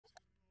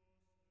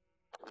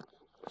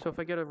So if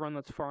I get a run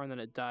that's far and then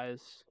it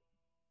dies,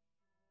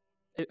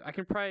 I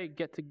can probably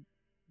get to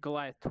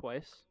Goliath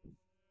twice.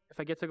 If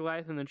I get to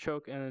Goliath and then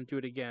choke and then do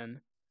it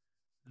again,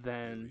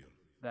 then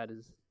that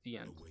is the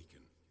end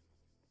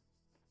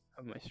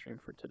of my stream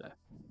for today.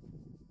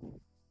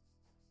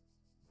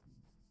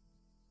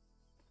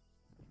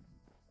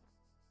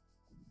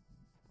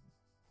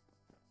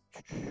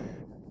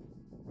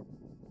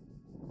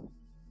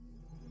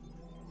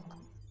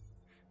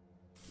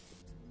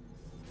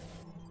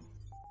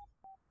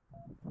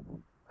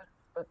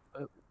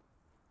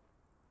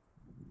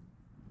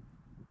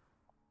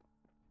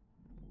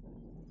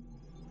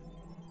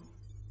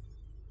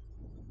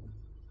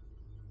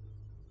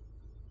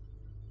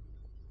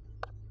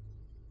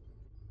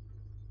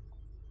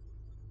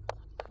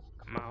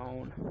 Come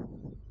on.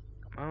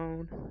 Come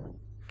on.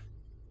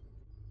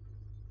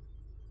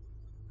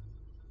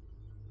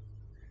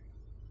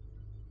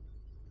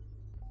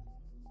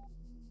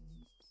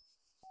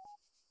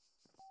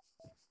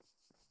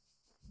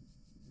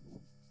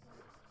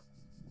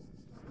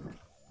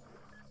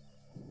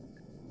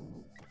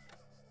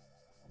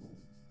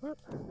 What?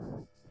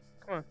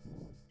 Come on.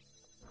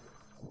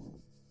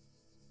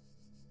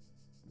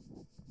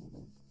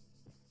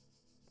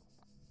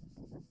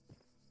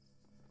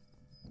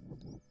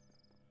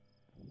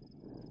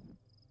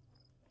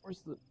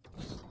 Where's the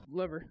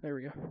lever? There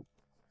we go.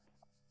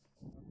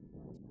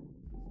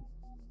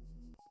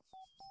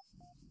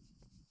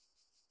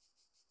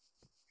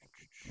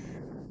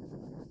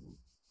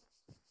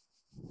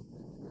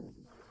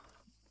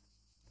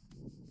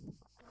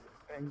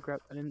 I didn't grab.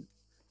 I didn't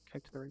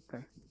connect to the right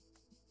thing.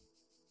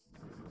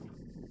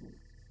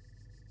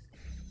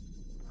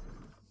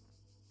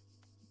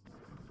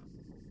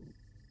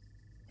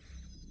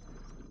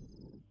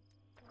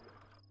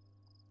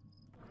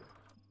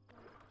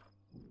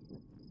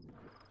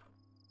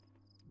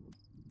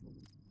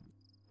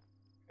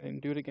 I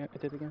didn't do it again. I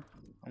did it again.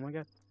 Oh my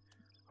god.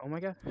 Oh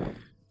my god. I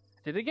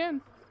did it again.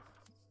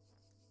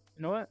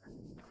 You know what?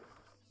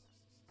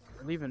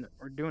 We're leaving it.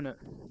 We're doing it.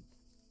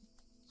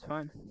 It's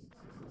fine.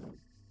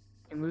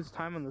 We can lose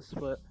time on the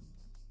split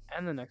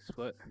and the next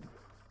split.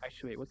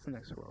 Actually, wait. What's the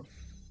next world?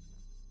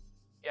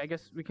 Yeah, I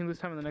guess we can lose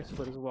time on the next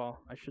split as well.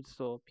 I should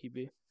still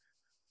PB.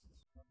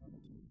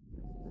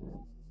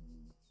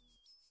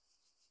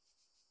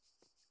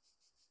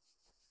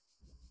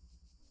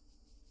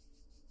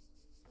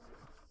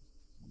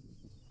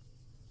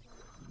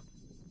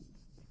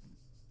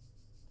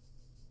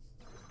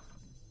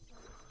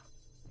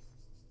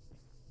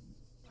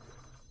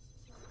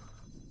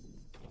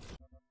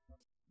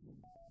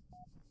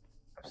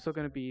 I'm still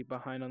gonna be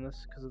behind on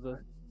this because of the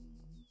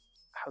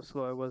how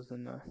slow I was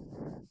in I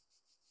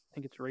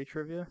think it's Ray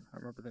Trivia. I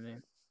don't remember the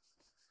name.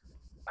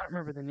 I don't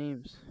remember the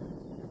names.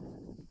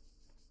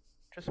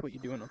 Just what you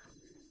do in them.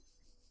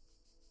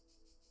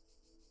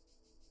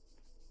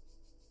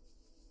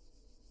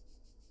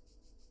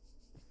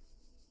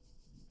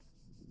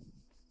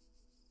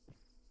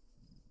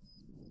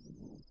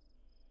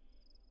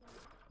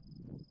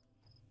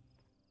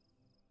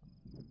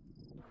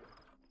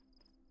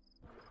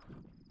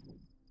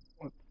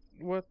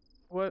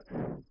 What?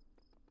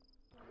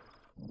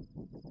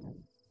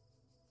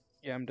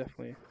 Yeah, I'm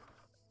definitely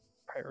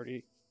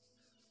priority.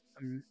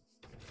 I'm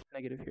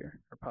negative here,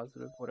 or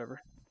positive, whatever.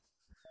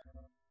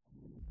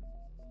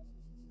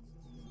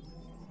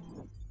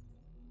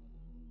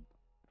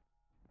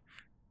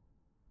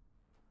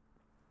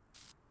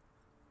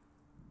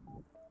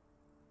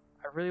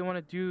 I really want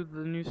to do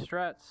the new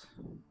strats.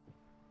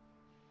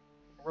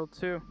 World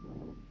 2.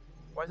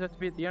 Why does it have to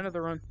be at the end of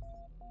the run?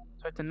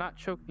 So I have to not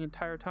choke the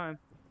entire time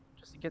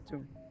just to get to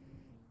him.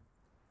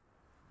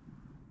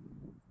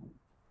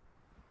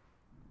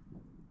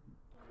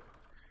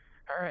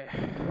 Alright.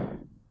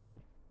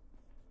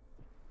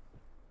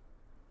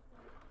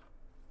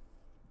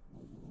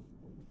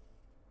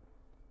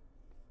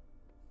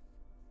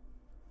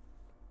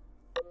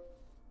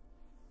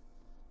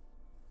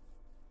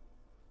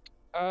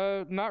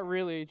 Not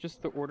really,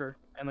 just the order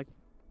and like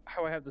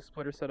how I have the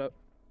splitter set up.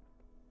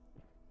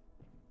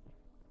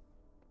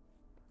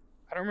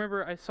 I don't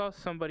remember, I saw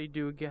somebody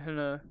do a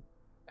Gehenna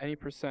any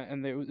percent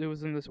and it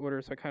was in this order,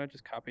 so I kind of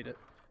just copied it,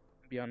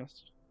 to be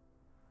honest.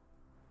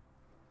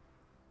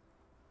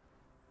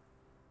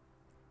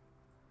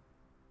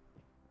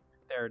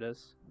 There it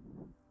is.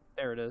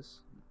 There it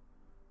is.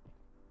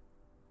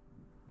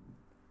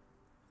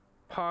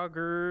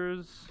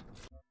 Poggers.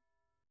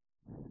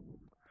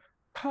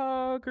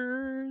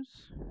 Poggers.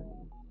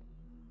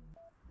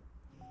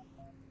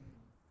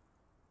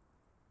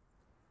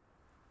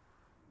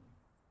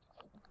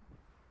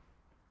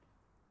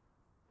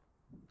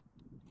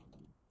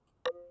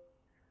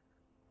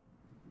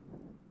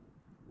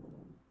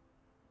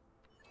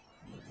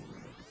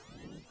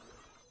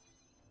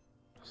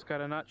 Just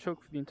gotta not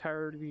choke for the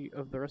entirety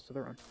of the rest of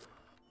the run.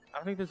 I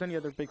don't think there's any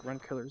other big run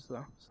killers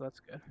though, so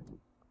that's good.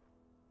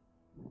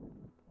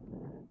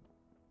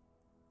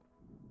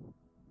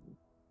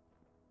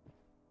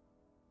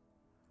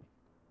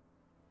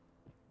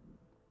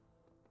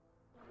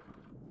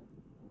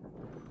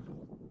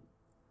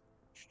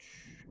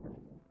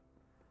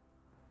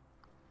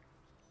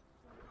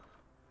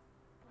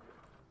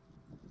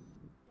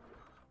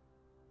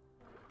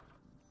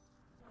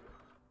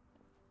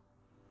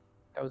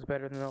 That was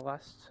better than the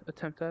last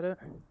attempt at it.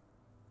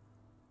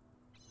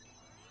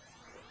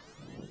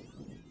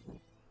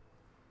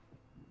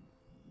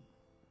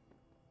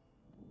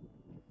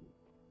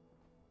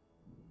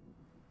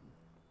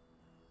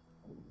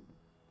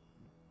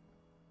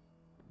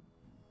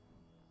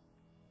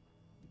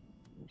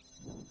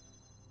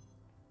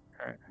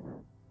 Alright.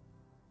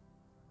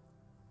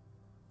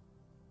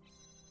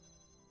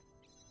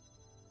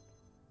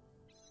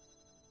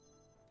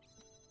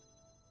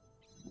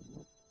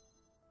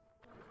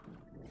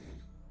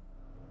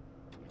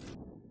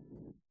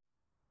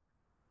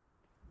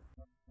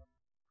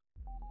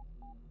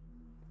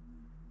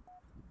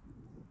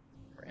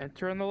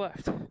 Enter on the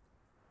left.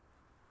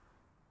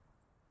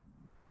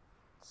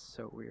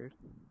 So weird.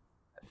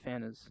 That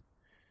fan is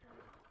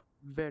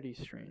very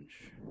strange.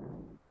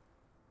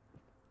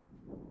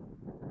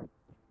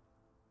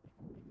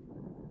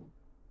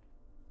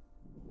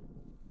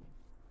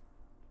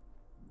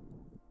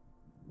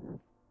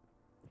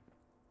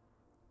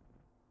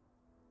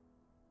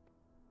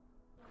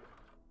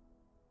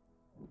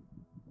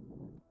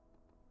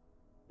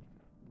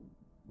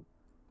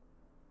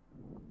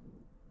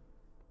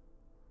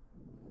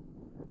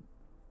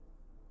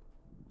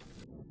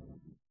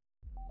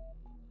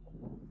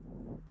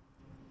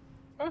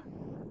 Huh?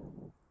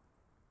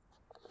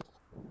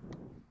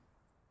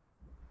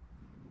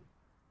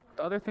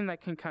 The other thing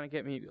that can kind of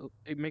get me,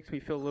 it makes me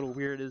feel a little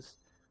weird, is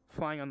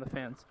flying on the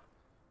fans.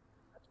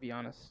 To be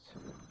honest,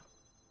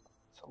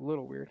 it's a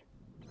little weird.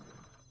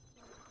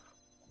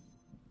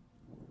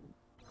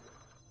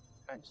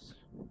 Nice.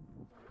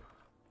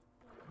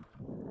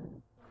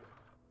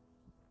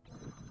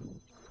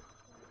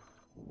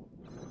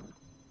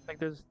 Like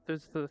there's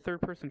the third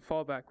person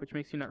fallback, which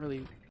makes you not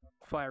really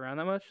fly around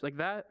that much. Like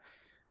that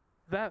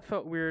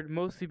felt weird,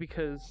 mostly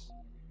because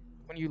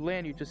when you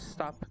land, you just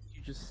stop.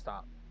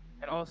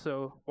 And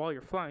also, while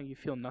you're flying, you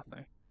feel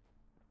nothing.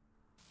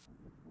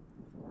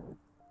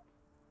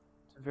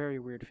 It's a very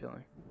weird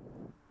feeling.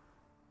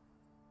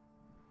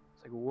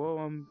 It's like, whoa,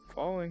 I'm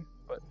falling,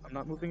 but I'm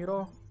not moving at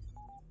all.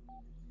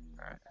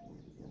 Alright.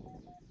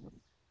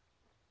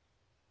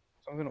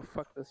 So I'm gonna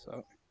fuck this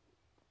up,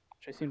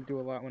 which I seem to do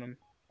a lot when I'm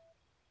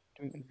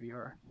doing it in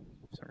VR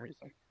for some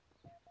reason.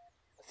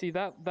 See,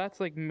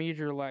 that's like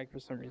major lag for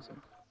some reason.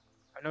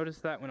 I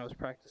noticed that when I was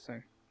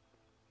practicing.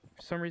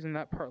 For some reason,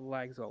 that part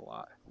lags a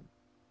lot.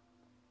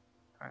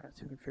 Alright, let's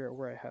see if we can figure out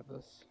where I had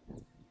this.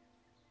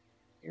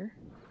 Here?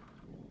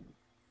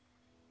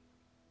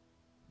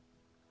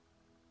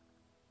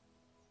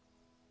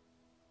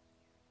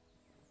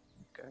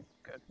 Okay,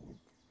 good.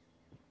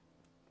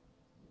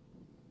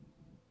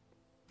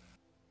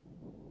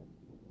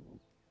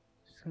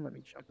 Just gonna let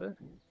me jump it?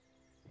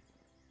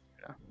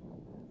 No.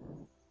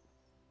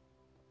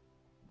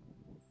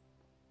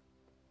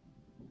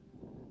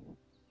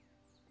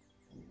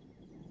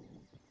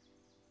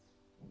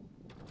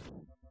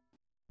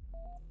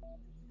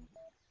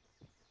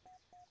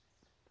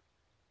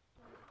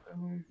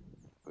 Boom,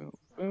 boom,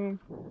 boom.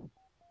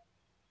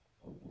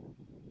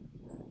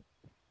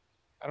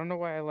 I don't know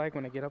why I lag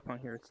when I get up on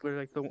here. It's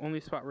literally like the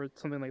only spot where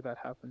something like that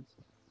happens.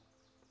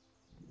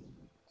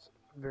 It's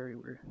very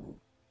weird.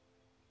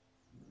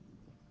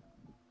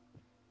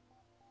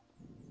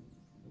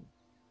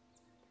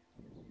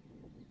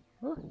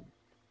 Oh.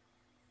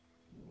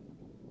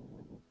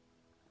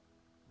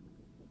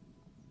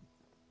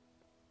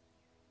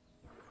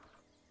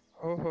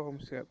 Oh, I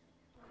almost got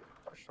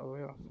pushed all the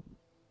way off.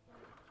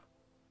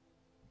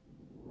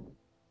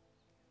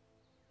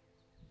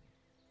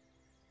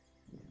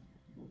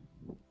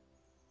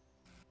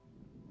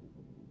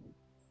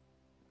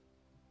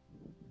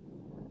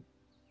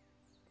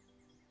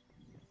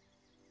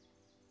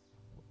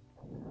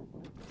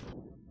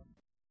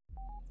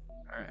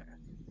 Alright.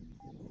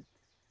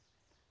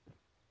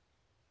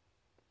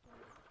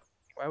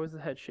 Why was the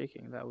head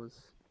shaking? That was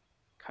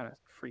kind of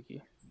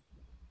freaky.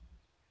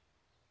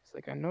 It's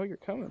like, I know you're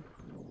coming.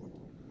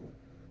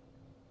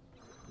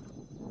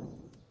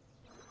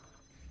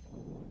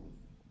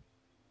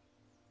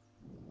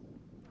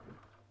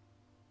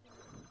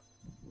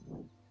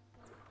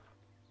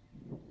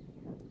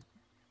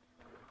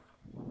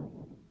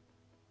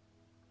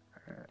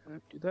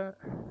 Alright, do that.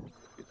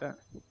 Do that.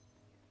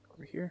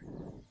 Over here.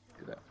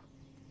 Do that.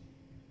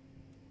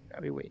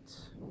 Now he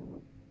waits.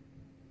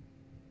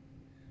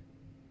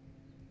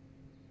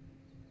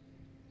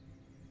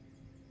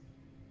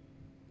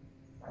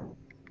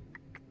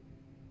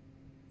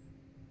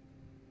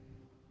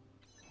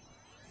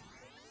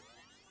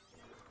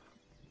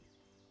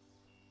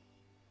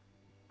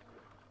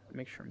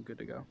 Make sure I'm good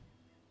to go.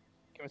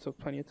 Give myself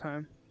plenty of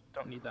time.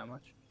 Don't need that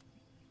much.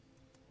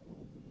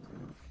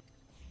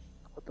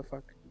 What the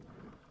fuck?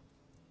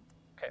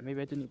 Okay,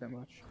 maybe I didn't need that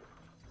much.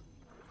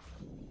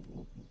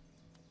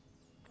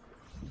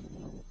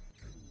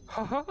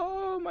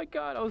 Oh my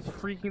god, I was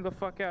freaking the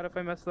fuck out if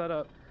I messed that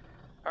up.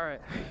 Alright.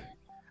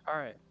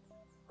 Alright.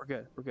 We're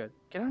good, we're good.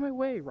 Get out of my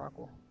way,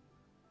 Rockwell.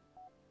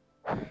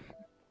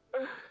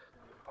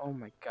 Oh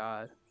my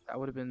god. I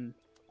would have been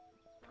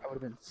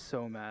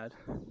so mad.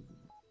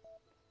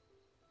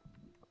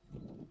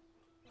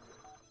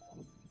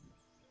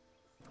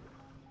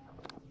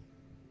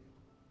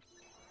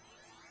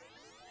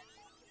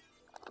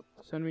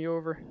 Send me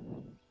over.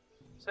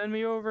 Send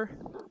me over.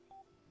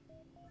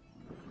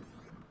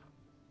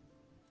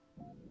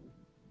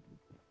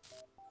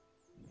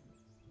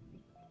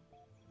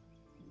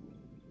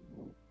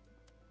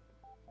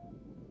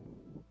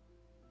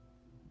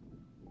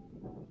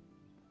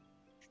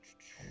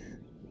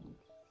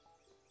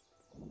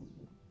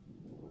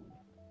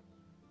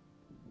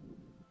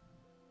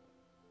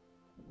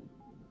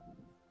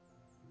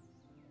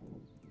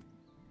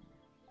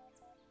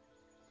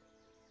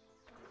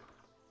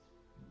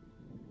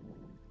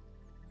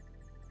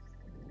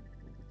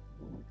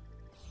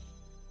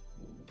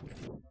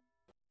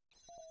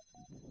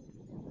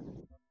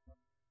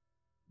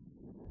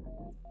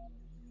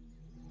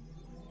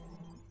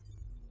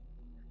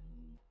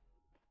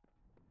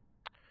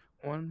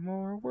 One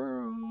more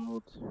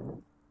world.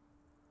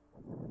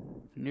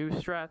 New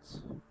strats.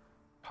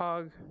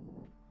 Pog.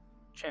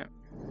 Champ.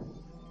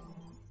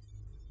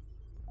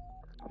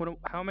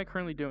 How am I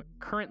currently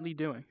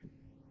doing?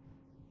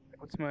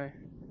 What's my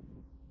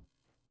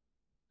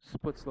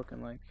splits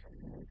looking like?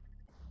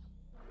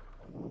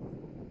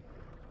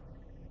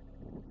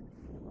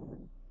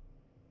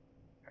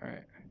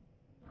 Alright.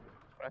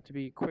 I have to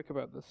be quick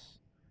about this.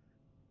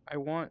 I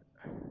want...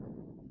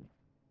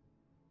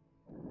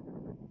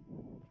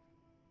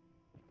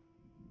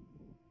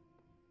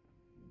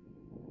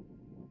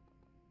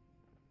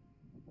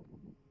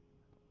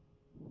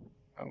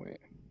 Oh,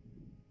 wait.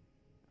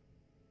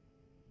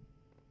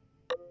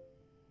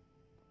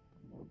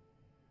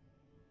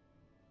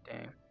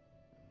 Dang.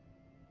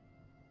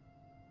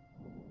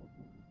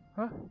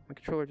 Huh? My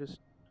controller just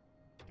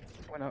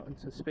went out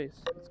into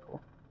space. That's cool.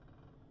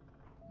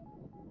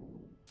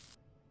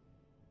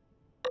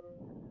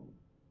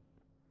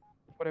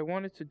 What I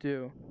wanted to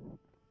do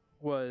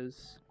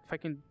was, if I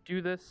can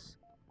do this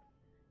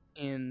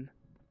in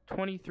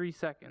 23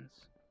 seconds.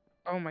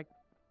 Oh my...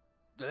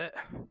 Bleh.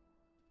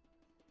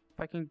 If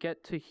I can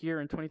get to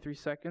here in 23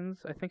 seconds,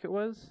 I think it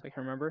was, I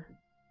can remember,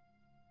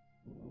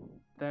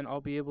 then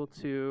I'll be able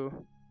to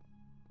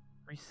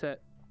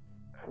reset.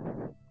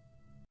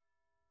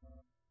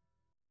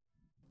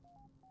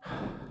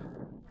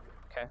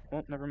 Okay,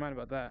 well, never mind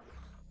about that.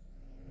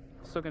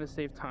 Still gonna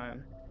save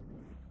time,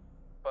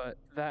 but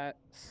that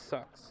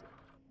sucks.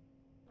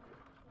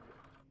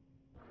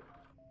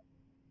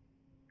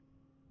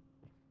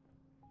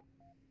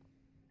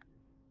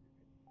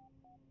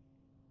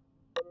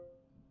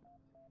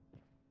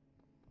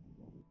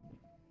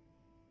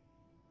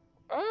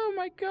 Oh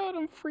my god,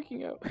 I'm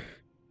freaking out.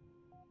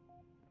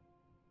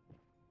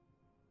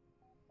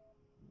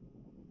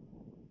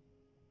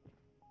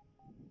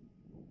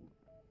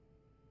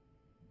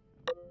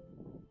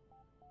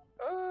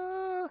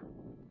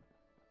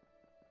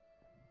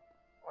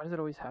 Why does it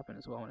always happen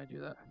as well when I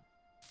do that?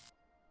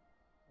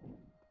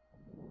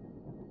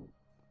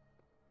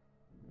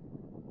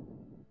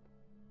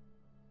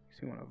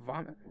 Makes me want to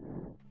vomit.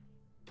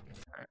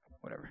 Alright,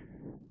 whatever.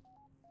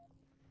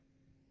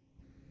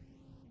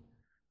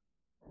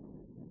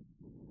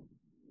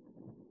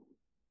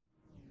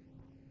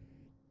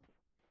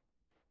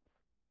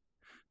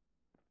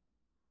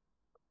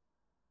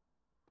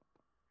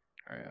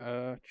 Alright,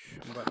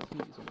 I'm about to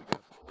sneeze. Oh my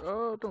god.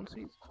 Oh, don't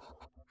sneeze.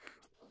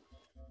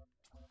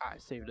 I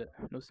saved it.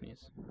 No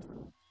sneeze.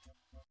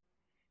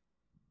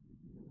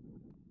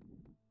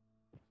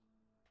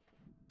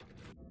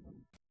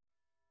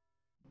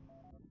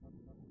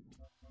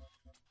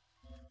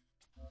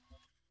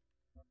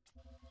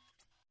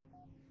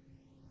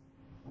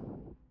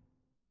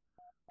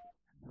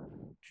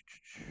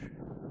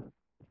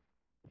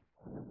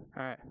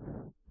 Alright.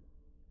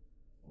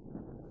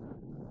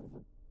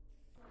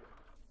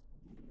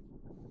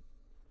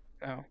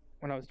 Now,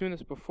 when I was doing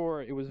this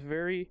before, it was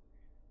very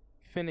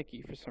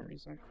finicky for some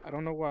reason. I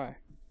don't know why.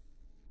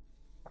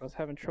 I was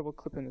having trouble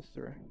clipping this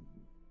through.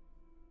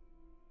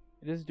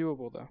 It is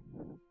doable though.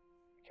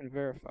 I can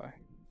verify.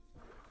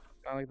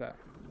 Not like that.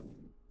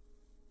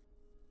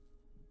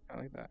 Not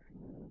like that.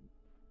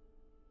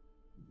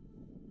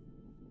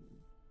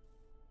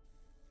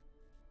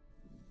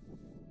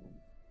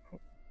 Oh,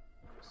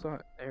 saw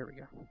it. There we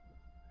go.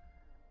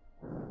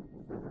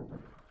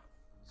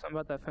 Something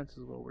about that fence is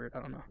a little weird.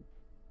 I don't know.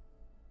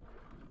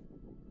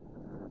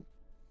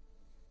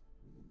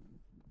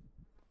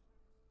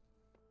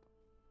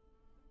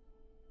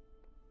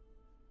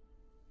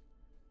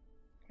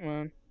 Come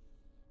on.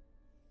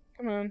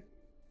 Come on.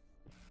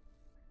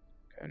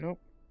 Okay, nope.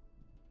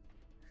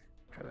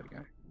 Try that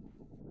again.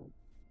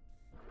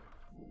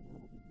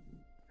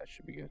 That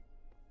should be good.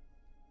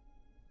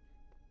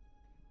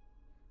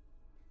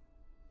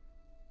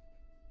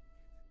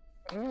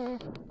 Oh,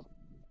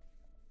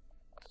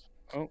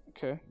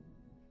 okay.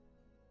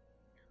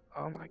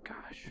 Oh my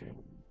gosh.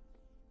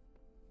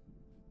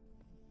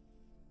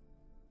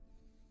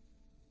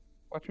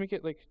 Watch me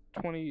get like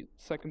 20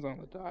 seconds on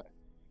the dot.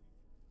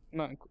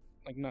 Not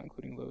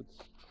including loads.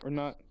 Or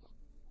not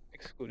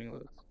excluding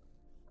loads.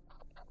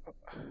 Oh.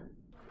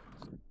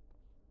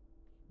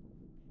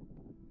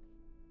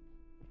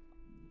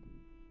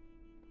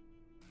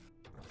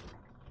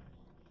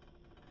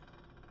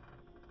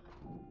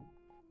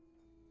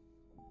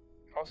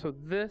 Also,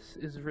 this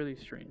is really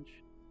strange.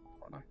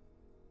 Hold on.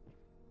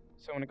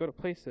 So when I go to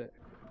place it,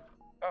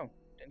 oh,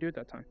 didn't do it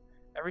that time.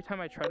 Every time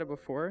I tried it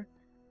before,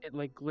 it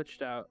like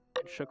glitched out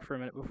and shook for a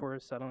minute before it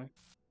was settling.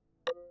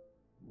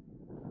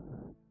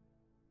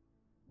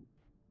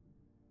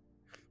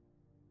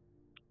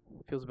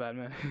 Feels bad,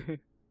 man.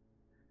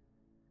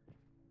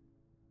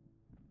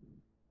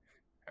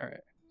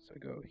 Alright, so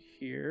go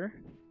here.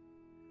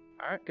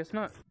 Alright, guess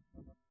not.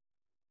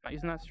 Not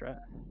using that strat.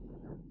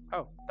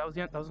 Oh, that was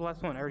the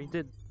last one. I already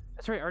did.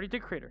 That's right, I already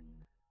did crater.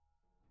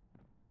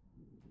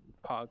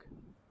 Pog.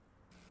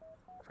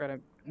 I forgot I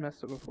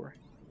messed up before.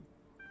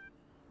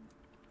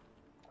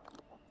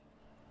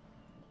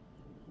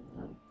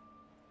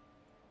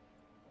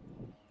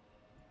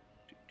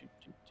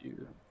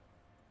 Do.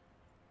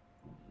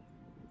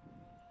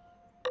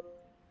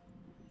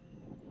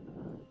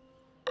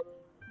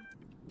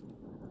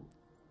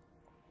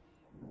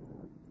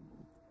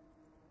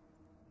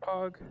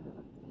 Pog.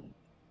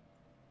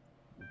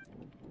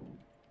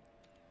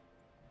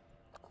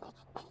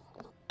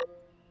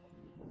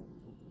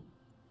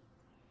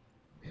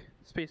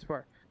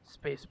 Spacebar.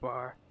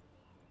 Spacebar.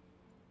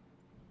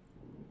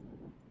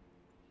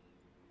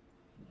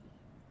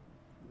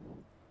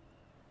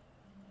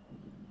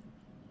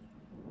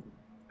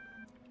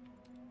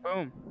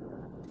 Boom.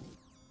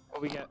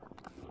 What we get?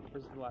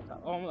 Where's the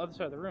laptop? Oh, on the other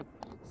side of the room.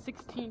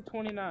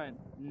 1629.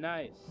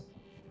 Nice.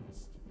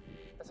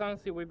 That's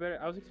honestly way better.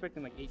 I was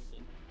expecting like 18.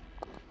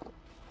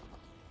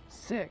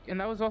 Sick. And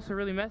that was also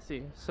really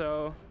messy.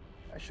 So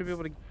I should be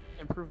able to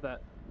improve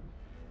that.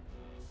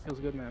 Feels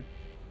good, man.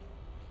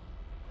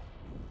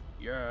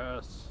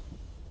 Yes.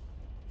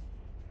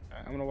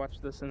 Alright, I'm gonna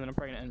watch this and then I'm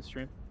probably gonna end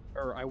stream.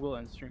 Or I will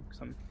end stream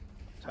because I'm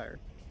tired.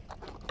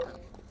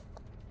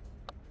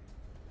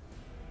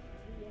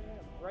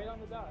 Right on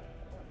the dot.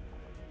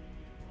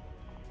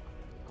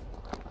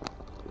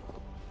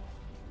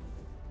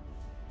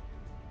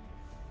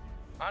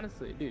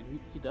 Honestly, dude,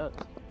 he does.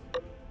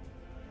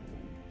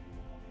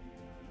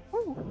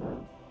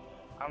 Woo.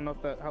 I don't know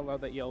if how loud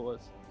that yell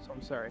was, so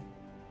I'm sorry.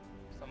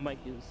 The mic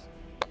is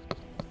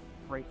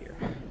right here.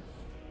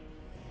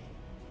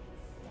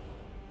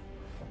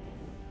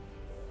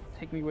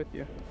 Take me with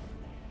you.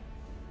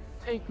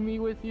 Take me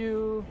with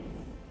you.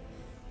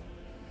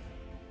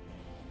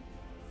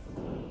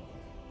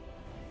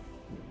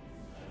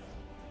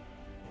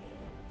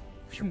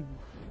 Phew,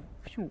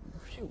 phew,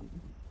 phew.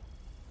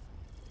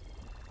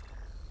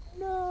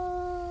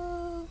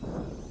 No.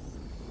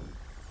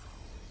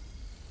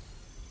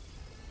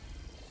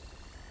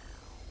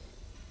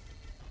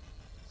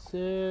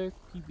 Sick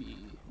PB.